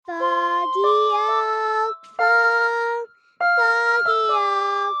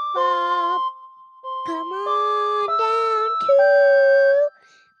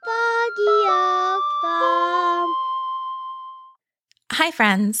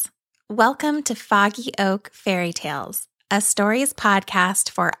friends. Welcome to Foggy Oak Fairy Tales, a stories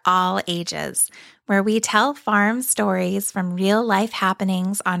podcast for all ages, where we tell farm stories from real-life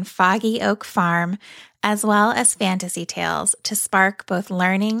happenings on Foggy Oak Farm, as well as fantasy tales to spark both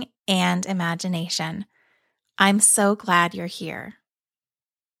learning and imagination. I'm so glad you're here.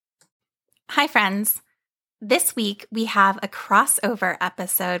 Hi, friends. This week, we have a crossover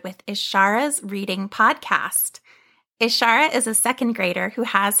episode with Ishara's Reading Podcast. Ishara is a second grader who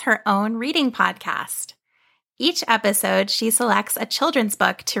has her own reading podcast. Each episode, she selects a children's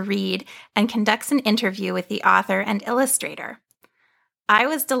book to read and conducts an interview with the author and illustrator. I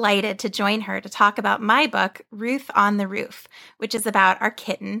was delighted to join her to talk about my book, Ruth on the Roof, which is about our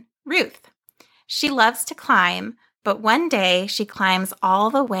kitten, Ruth. She loves to climb, but one day she climbs all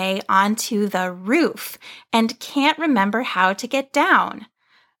the way onto the roof and can't remember how to get down.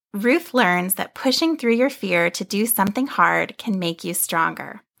 Ruth learns that pushing through your fear to do something hard can make you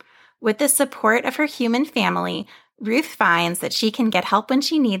stronger. With the support of her human family, Ruth finds that she can get help when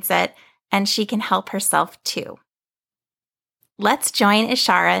she needs it, and she can help herself too. Let's join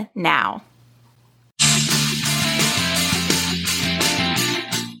Ishara now.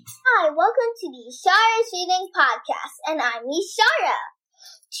 Hi, welcome to the Ishara's Reading Podcast, and I'm Ishara.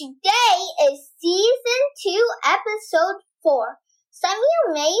 Today is Season 2, Episode 4. Some of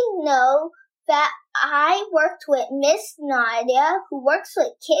you may know that I worked with Miss Nadia, who works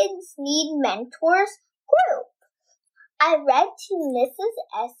with Kids Need Mentors group. I read to Mrs.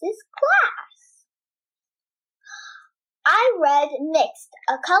 S's class. I read Mixed,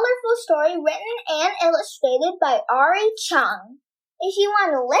 a colorful story written and illustrated by Ari Chung. If you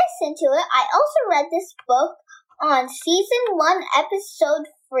want to listen to it, I also read this book on Season 1, Episode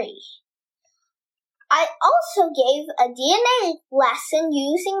 3. I also gave a DNA lesson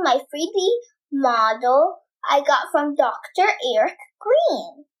using my 3D model I got from Dr. Eric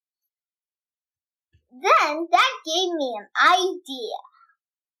Green. Then that gave me an idea.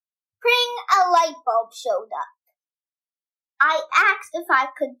 Pring, a light bulb showed up. I asked if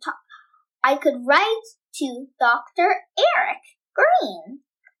I could write to Dr. Eric Green.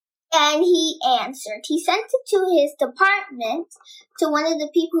 And he answered. He sent it to his department, to one of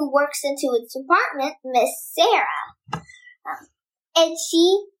the people who works into his department, Miss Sarah. And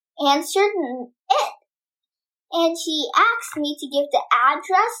she answered it. And she asked me to give the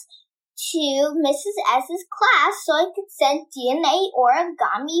address to Mrs. S's class so I could send DNA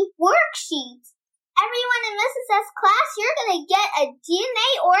origami worksheets. Everyone in Mrs. S's class, you're going to get a DNA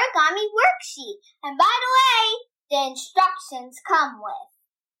origami worksheet. And by the way, the instructions come with.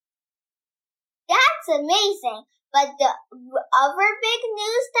 That's amazing. But the other big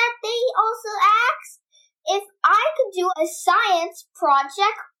news that they also asked, if I could do a science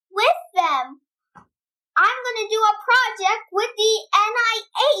project with them. I'm going to do a project with the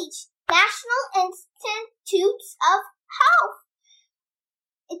NIH, National Institutes of Health.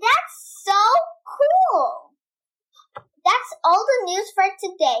 That's so cool. That's all the news for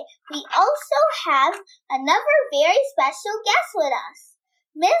today. We also have another very special guest with us.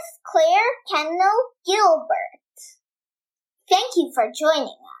 Miss Claire Kendall Gilbert. Thank you for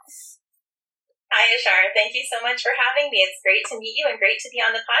joining us. Hi, Ishara. Thank you so much for having me. It's great to meet you and great to be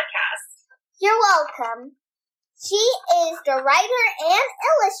on the podcast. You're welcome. She is the writer and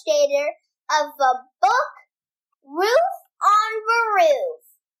illustrator of the book Ruth on the Roof.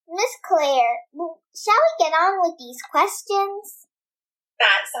 Miss Claire, shall we get on with these questions?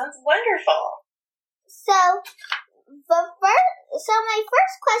 That sounds wonderful. So my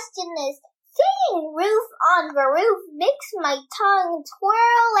first question is, saying Ruth on the roof makes my tongue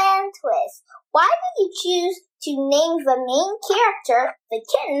twirl and twist. Why did you choose to name the main character, the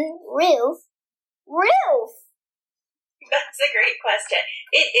kitten, Ruth? Ruth! That's a great question.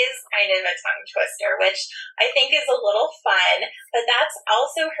 It is kind of a tongue twister, which I think is a little fun, but that's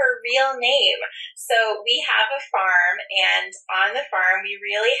also her real name. So we have a farm, and on the farm we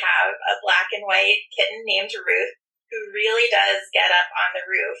really have a black and white kitten named Ruth, who really does get up on the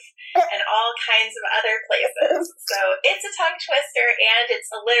roof and all kinds of other places. So it's a tongue twister and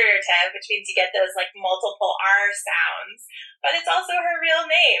it's alliterative, which means you get those like multiple R sounds, but it's also her real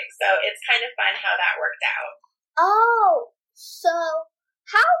name. So it's kind of fun how that worked out. Oh, so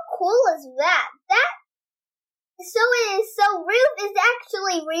how cool is that? So Ruth is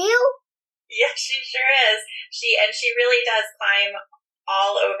actually real? Yeah, she sure is. She really does climb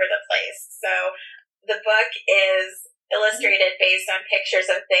all over the place. So the book is illustrated based on pictures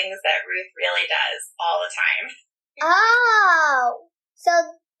of things that Ruth really does all the time. Oh, so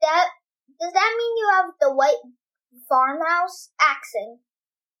does that mean you have the white farmhouse accent?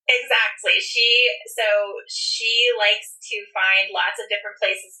 Exactly. She likes to find lots of different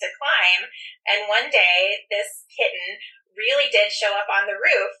places to climb. And one day, this kitten really did show up on the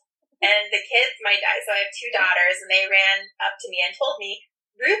roof. And the kids, so I have two daughters, and they ran up to me and told me,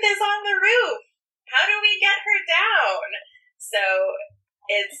 Ruth is on the roof. How do we get her down? So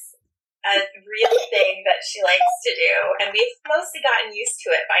it's a real thing that she likes to do. And we've mostly gotten used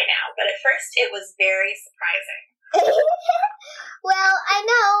to it by now. But at first, it was very surprising. Well, I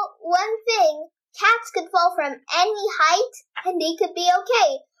know one thing. Cats could fall from any height and they could be okay.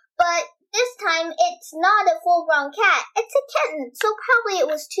 But this time it's not a full-grown cat. It's a kitten, so probably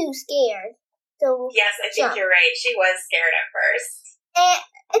it was too scared. So yes, I think you're right. She was scared at first. And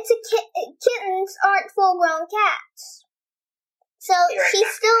kittens aren't full-grown cats. So she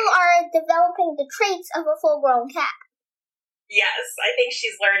still are developing the traits of a full-grown cat. Yes, I think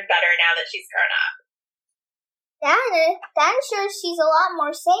she's learned better now that she's grown up. I'm sure she's a lot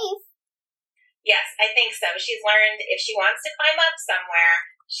more safe. Yes, I think so. She's learned if she wants to climb up somewhere,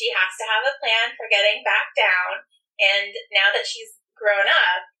 she has to have a plan for getting back down. And now that she's grown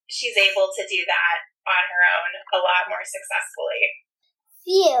up, she's able to do that on her own a lot more successfully.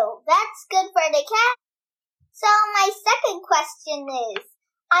 Phew, that's good for the cat. So my second question is,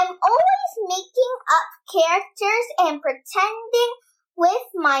 I'm always making up characters and pretending with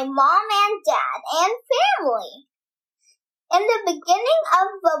my mom and dad and family. In the beginning of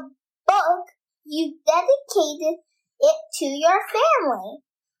the book, you dedicated it to your family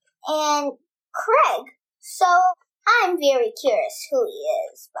and Craig. So I'm very curious who he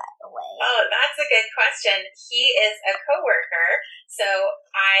is, by the way. Oh, that's a good question. He is a coworker. So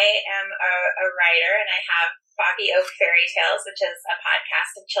I am a writer, and I have Foggy Oak Fairy Tales, which is a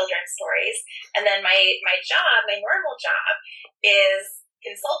podcast of children's stories. And then my normal job is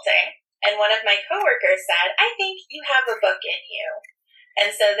consulting. And one of my coworkers said, I think you have a book in you. And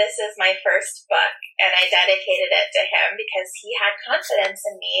so this is my first book, and I dedicated it to him because he had confidence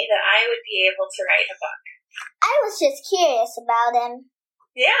in me that I would be able to write a book. I was just curious about him.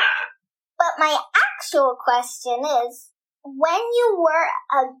 Yeah. But my actual question is, when you were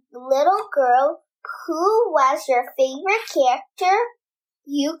a little girl, who was your favorite character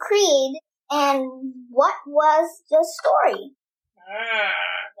you created, and what was the story?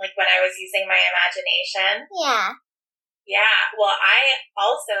 Like when I was using my imagination? Yeah. Yeah, well, I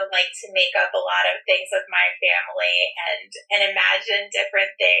also like to make up a lot of things with my family and imagine different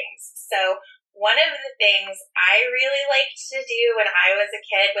things. So one of the things I really liked to do when I was a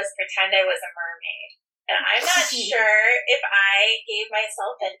kid was pretend I was a mermaid. And I'm not sure if I gave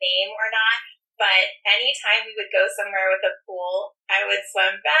myself a name or not, but anytime we would go somewhere with a pool, I would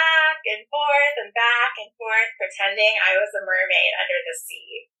swim back and forth, pretending I was a mermaid under the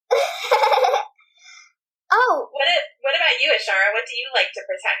sea. Oh. What about you, Ishara? What do you like to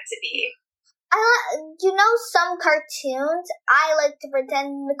pretend to be? Some cartoons, I like to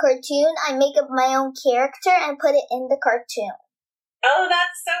pretend in the cartoon. I make up my own character and put it in the cartoon. Oh,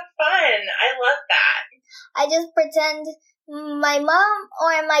 that's so fun. I love that. I just pretend my mom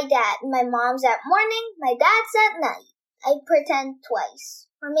or my dad. My mom's at morning, my dad's at night. I pretend twice.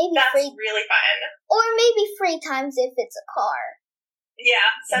 Or maybe that's really fun. Or maybe 3 times if it's a car.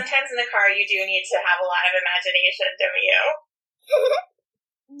 Yeah, sometimes in the car you do need to have a lot of imagination, don't you?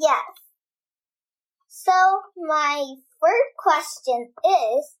 Yes. So, my third question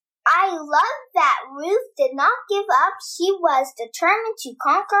is, I love that Ruth did not give up. She was determined to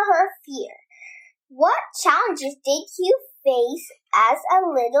conquer her fear. What challenges did you face as a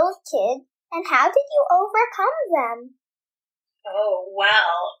little kid, and how did you overcome them? Oh,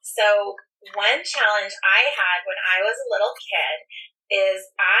 well, so one challenge I had when I was a little kid is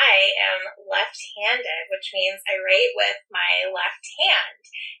I am left-handed, which means I write with my left hand.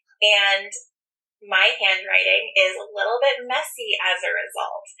 And my handwriting is a little bit messy as a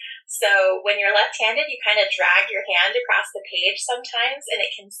result. So when you're left-handed, you kind of drag your hand across the page sometimes, and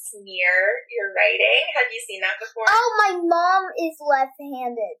it can smear your writing. Have you seen that before? Oh, my mom is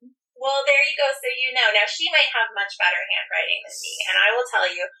left-handed. Well, there you go, so you know. Now, she might have much better handwriting than me, and I will tell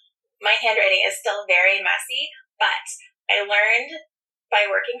you, my handwriting is still very messy, but I learned by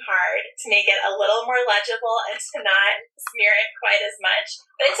working hard to make it a little more legible and to not smear it quite as much.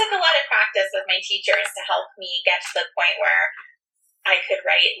 But it took a lot of practice with my teachers to help me get to the point where I could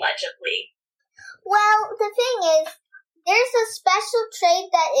write legibly. Well, the thing is, there's a special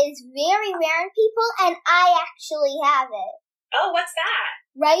trait that is very rare in people, and I actually have it. Oh, what's that?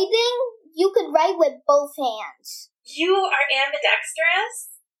 Writing, you could write with both hands. You are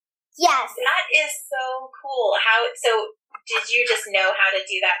ambidextrous? Yes. That is so cool. So did you just know how to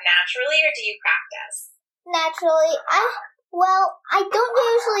do that naturally, or do you practice? Naturally. Well, I don't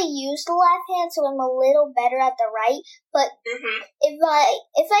usually use the left hand, so I'm a little better at the right. But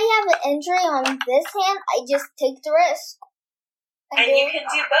if I have an injury on this hand, I just take the risk. And you can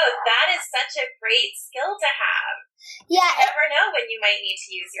do both. That is such a great skill to have. Yeah. You never know when you might need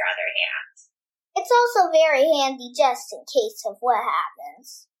to use your other hand. It's also very handy just in case of what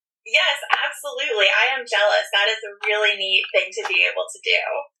happens. Yes, absolutely. I am jealous. That is a really neat thing to be able to do.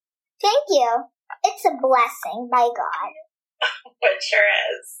 Thank you. It's a blessing by God. It sure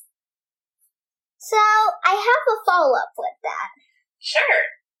is. So, I have a follow-up with that. Sure.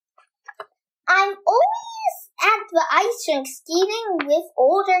 I'm always at the ice rink skating with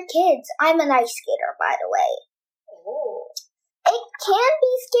older kids. I'm an ice skater, by the way. Oh. It can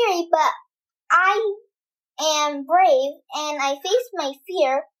be scary, but I am brave and I face my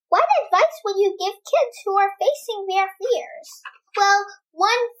fear. What advice would you give kids who are facing their fears? Well,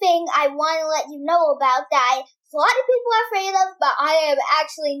 one thing I want to let you know about that a lot of people are afraid of, but I am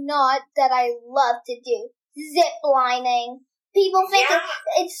actually not, that I love to do. Zip lining. People think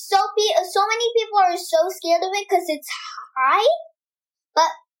it's so many people are so scared of it because it's high,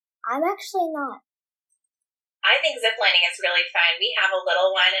 but I'm actually not. I think ziplining is really fun. We have a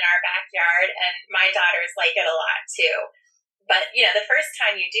little one in our backyard, and my daughters like it a lot, too. But, the first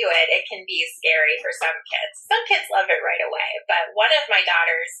time you do it, it can be scary for some kids. Some kids love it right away, but one of my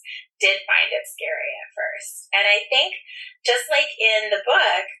daughters did find it scary at first. And I think, just like in the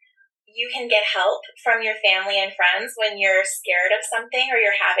book, you can get help from your family and friends when you're scared of something or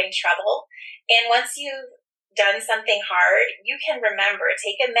you're having trouble. And once you've done something hard, you can remember,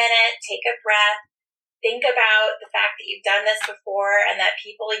 take a minute, take a breath, think about the fact that you've done this before and that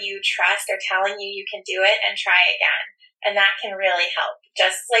people you trust are telling you you can do it, and try again. And that can really help.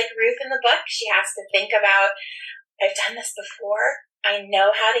 Just like Ruth in the book, she has to think about, I've done this before. I know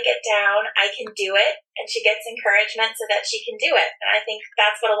how to get down. I can do it. And she gets encouragement so that she can do it. And I think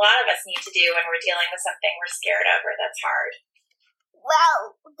that's what a lot of us need to do when we're dealing with something we're scared of or that's hard.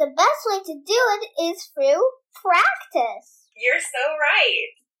 Well, the best way to do it is through practice. You're so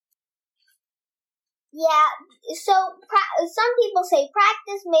right. Yeah, so some people say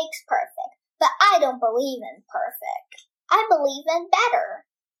practice makes perfect, but I don't believe in perfect. I believe in better.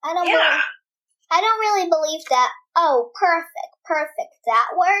 I don't really believe that, perfect, that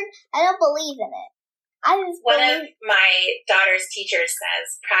word. I don't believe in it. One of my daughter's teachers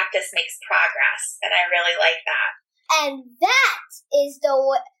says practice makes progress, and I really like that. And that is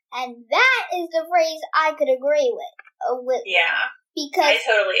the phrase I could agree with. Yeah. Because I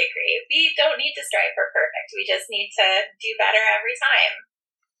totally agree. We don't need to strive for perfect. We just need to do better every time.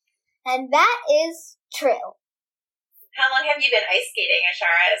 And that is true. How long have you been ice skating,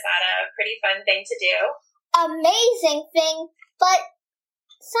 Ashara? Is that a pretty fun thing to do? Amazing thing, but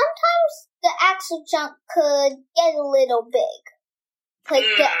sometimes the axle jump could get a little big.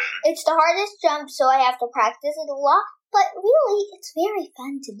 It's the hardest jump, so I have to practice it a lot. But really, it's very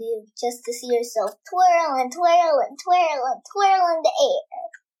fun to do, just to see yourself twirl and twirl and twirl and twirl in the air.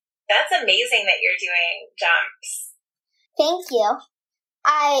 That's amazing that you're doing jumps. Thank you.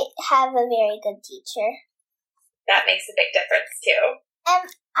 I have a very good teacher. That makes a big difference, too. And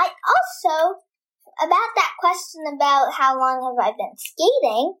I also, about that question about how long have I been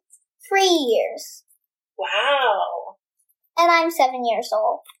skating, 3 years. Wow. And I'm 7 years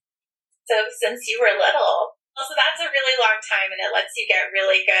old. So since you were little. Also, that's a really long time, and it lets you get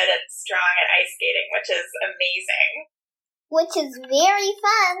really good and strong at ice skating, which is amazing. Which is very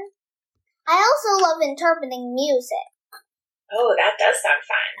fun. I also love interpreting music. Oh, that does sound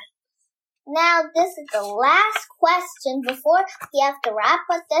fun. Now, this is the last question before we have to wrap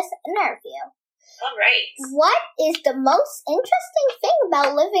up this interview. All right. What is the most interesting thing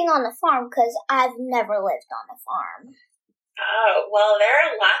about living on a farm? Because I've never lived on a farm. Oh, well, there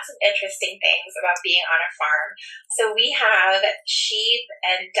are lots of interesting things about being on a farm. So we have sheep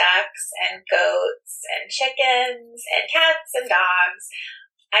and ducks and goats and chickens and cats and dogs.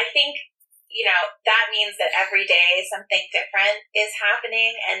 I think, that means that every day something different is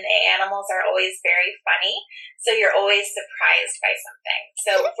happening, and the animals are always very funny. So you're always surprised by something.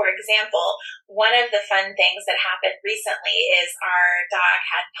 So, for example, one of the fun things that happened recently is our dog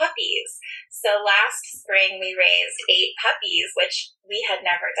had puppies. So last spring we raised 8 puppies, which we had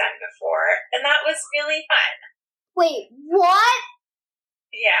never done before, and that was really fun. Wait, what?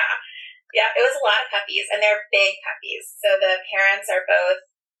 Yeah, it was a lot of puppies, and they're big puppies. So the parents are both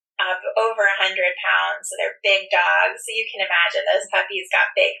over 100 pounds, so they're big dogs. So you can imagine those puppies got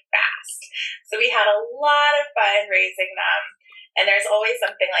big fast. So we had a lot of fun raising them, and there's always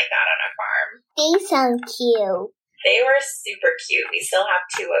something like that on a farm. They sound cute. They were super cute. We still have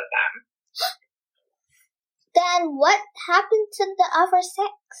 2 of them. Then what happened to the other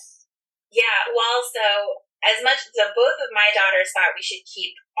 6? Yeah, well, so both of my daughters thought we should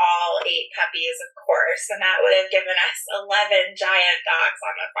keep all 8 puppies, of course, and that would have given us 11 giant dogs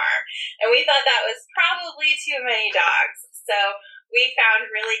on the farm. And we thought that was probably too many dogs. So we found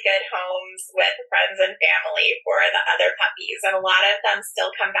really good homes with friends and family for the other puppies. And a lot of them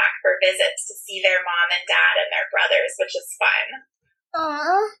still come back for visits to see their mom and dad and their brothers, which is fun.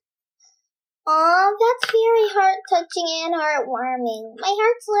 Aw, that's very heart-touching and heartwarming. My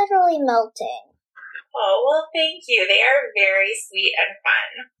heart's literally melting. Oh, well, thank you. They are very sweet and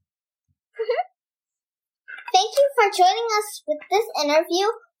fun. Thank you for joining us with this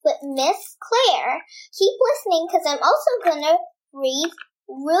interview with Miss Claire. Keep listening because I'm also going to read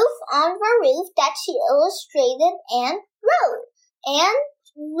Ruth on the Roof that she illustrated and wrote. And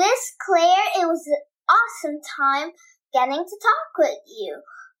Miss Claire, it was an awesome time getting to talk with you.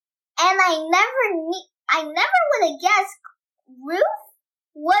 And I never would have guessed Ruth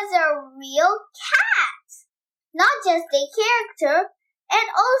was a real cat, not just a character. And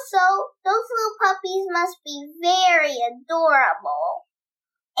also, those little puppies must be very adorable.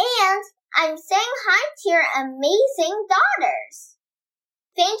 And I'm saying hi to your amazing daughters.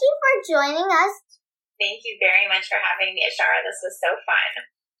 Thank you for joining us. Thank you very much for having me, Ishara. This was so fun.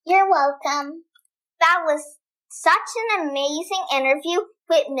 You're welcome. That was such an amazing interview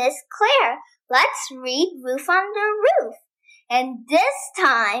with Miss Claire. Let's read Ruth on the Roof. And this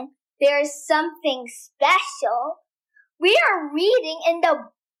time, there's something special. We are reading in the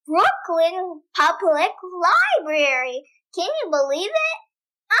Brooklyn Public Library. Can you believe it?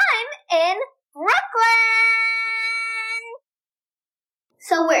 I'm in Brooklyn!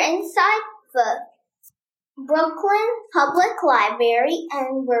 So we're inside the Brooklyn Public Library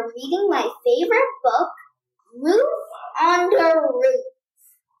and we're reading my favorite book, Ruth on the Roof.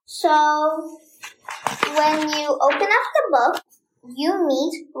 So when you open up the book, you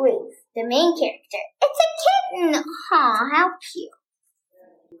meet Ruth, the main character. It's a kitten! Aw, how cute.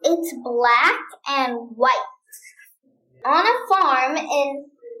 It's black and white. On a farm in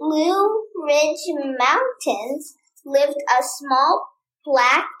Blue Ridge Mountains lived a small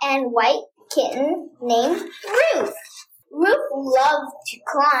black and white kitten named Ruth. Ruth loved to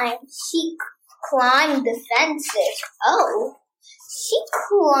climb. She climbed the fences. Oh, she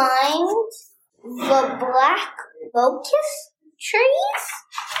climbed the black locust trees.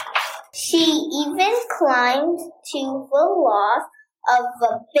 She even climbed to the loft of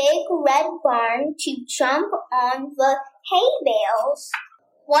the big red barn to jump on the hay bales.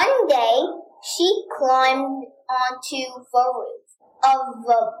 One day, she climbed onto the roof of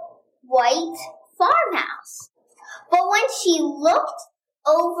the white farmhouse. But when she looked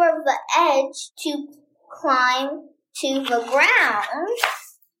over the edge to climb to the ground,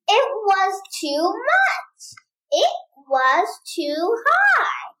 it was too much. It was too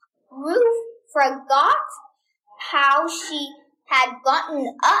high. Ruth forgot how she had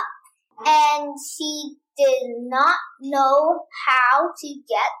gotten up, and she did not know how to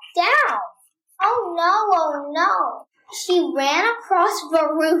get down. Oh no. She ran across the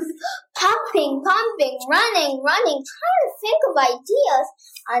roof, pumping, running, trying to think of ideas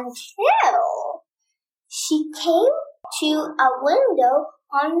until she came to a window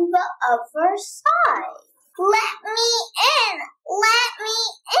on the other side. Let me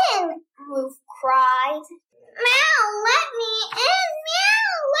in, Ruth cried. Meow, let me in,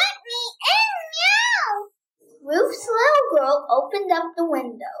 meow, let me in, meow. Ruth's little girl opened up the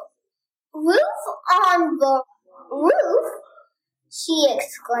window. Ruth on the roof, she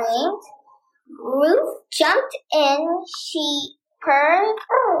exclaimed. Ruth jumped in. She purred.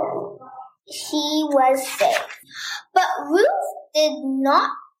 She was safe. But Ruth did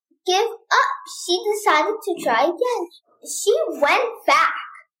not give up. She decided to try again. She went back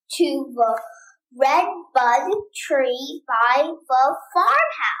to the red bud tree by the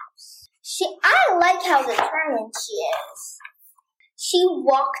farmhouse. I like how determined she is. She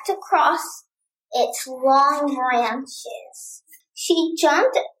walked across its long branches. She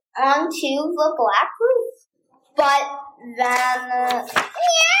jumped onto the black roof. But then, meow!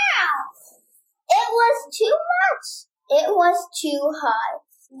 It was too much. It was too high.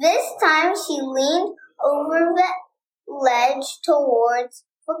 This time she leaned over the ledge towards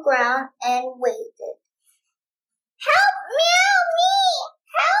the ground and waited. Help, meow, me!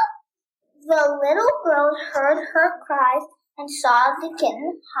 Help! The little girl heard her cries and saw the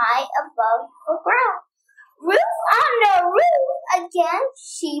kitten high above the ground. Ruth on the roof again,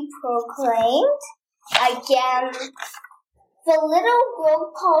 she proclaimed. Again, the little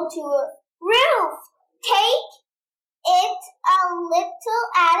girl called to her, Ruth, take it a little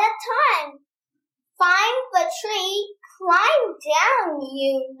at a time. find the tree, climb down.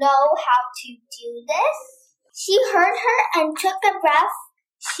 You know how to do this? She heard her and took a breath.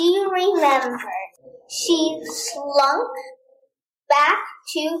 She remembered. She slunk back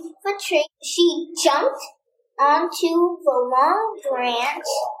to the tree. She jumped onto the long branch.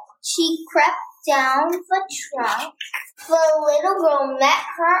 She crept down the trunk. The little girl met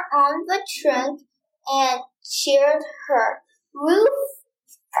her on the trunk and cheered her. Ruth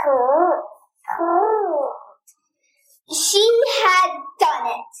purred. She had done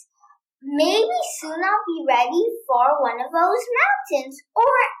it. Maybe soon I'll be ready for one of those mountains,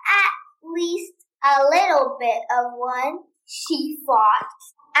 or at least a little bit of one, she thought.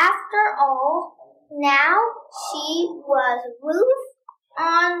 After all, now she was Ruth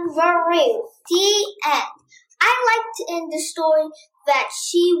on the roof. The end. I liked in the story that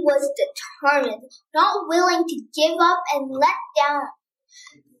she was determined, not willing to give up and back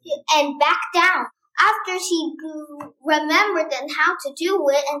down. After she remembered and how to do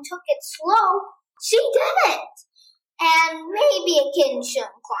it and took it slow, she did it. And maybe a kitten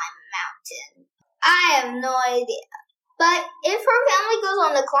shouldn't climb a mountain. I have no idea. But if her family goes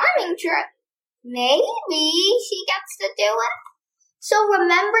on the climbing trip, maybe she gets to do it. So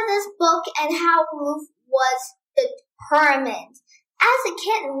remember this book and how Ruth was determined as a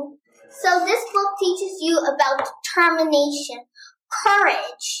kitten. So this book teaches you about determination,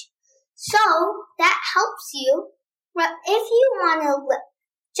 courage. So that helps you. If you want to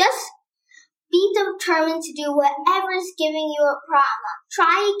just be determined to do whatever is giving you a problem.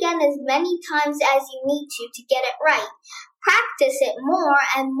 Try again as many times as you need to get it right. Practice it more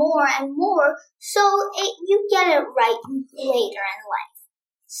and more and more so you get it right later in life.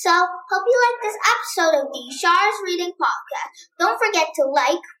 So, hope you like this episode of the Shara's Reading Podcast. Don't forget to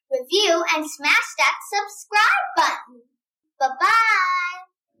like, review, and smash that subscribe button. Bye-bye!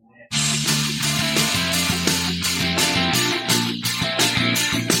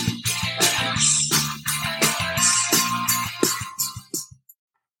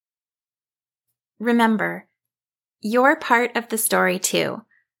 Remember, you're part of the story too.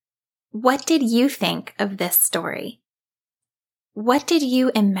 What did you think of this story? What did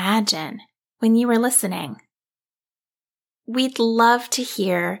you imagine when you were listening? We'd love to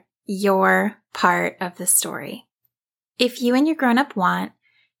hear your part of the story. If you and your grown-up want,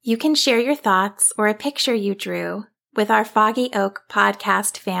 you can share your thoughts or a picture you drew with our Foggy Oak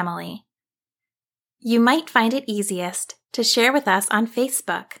podcast family. You might find it easiest to share with us on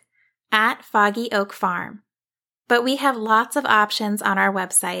Facebook at Foggy Oak Farm, but we have lots of options on our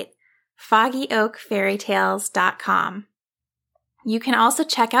website, foggyoakfairytales.com. You can also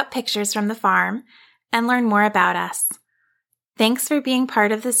check out pictures from the farm and learn more about us. Thanks for being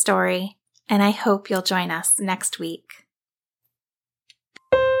part of the story, and I hope you'll join us next week.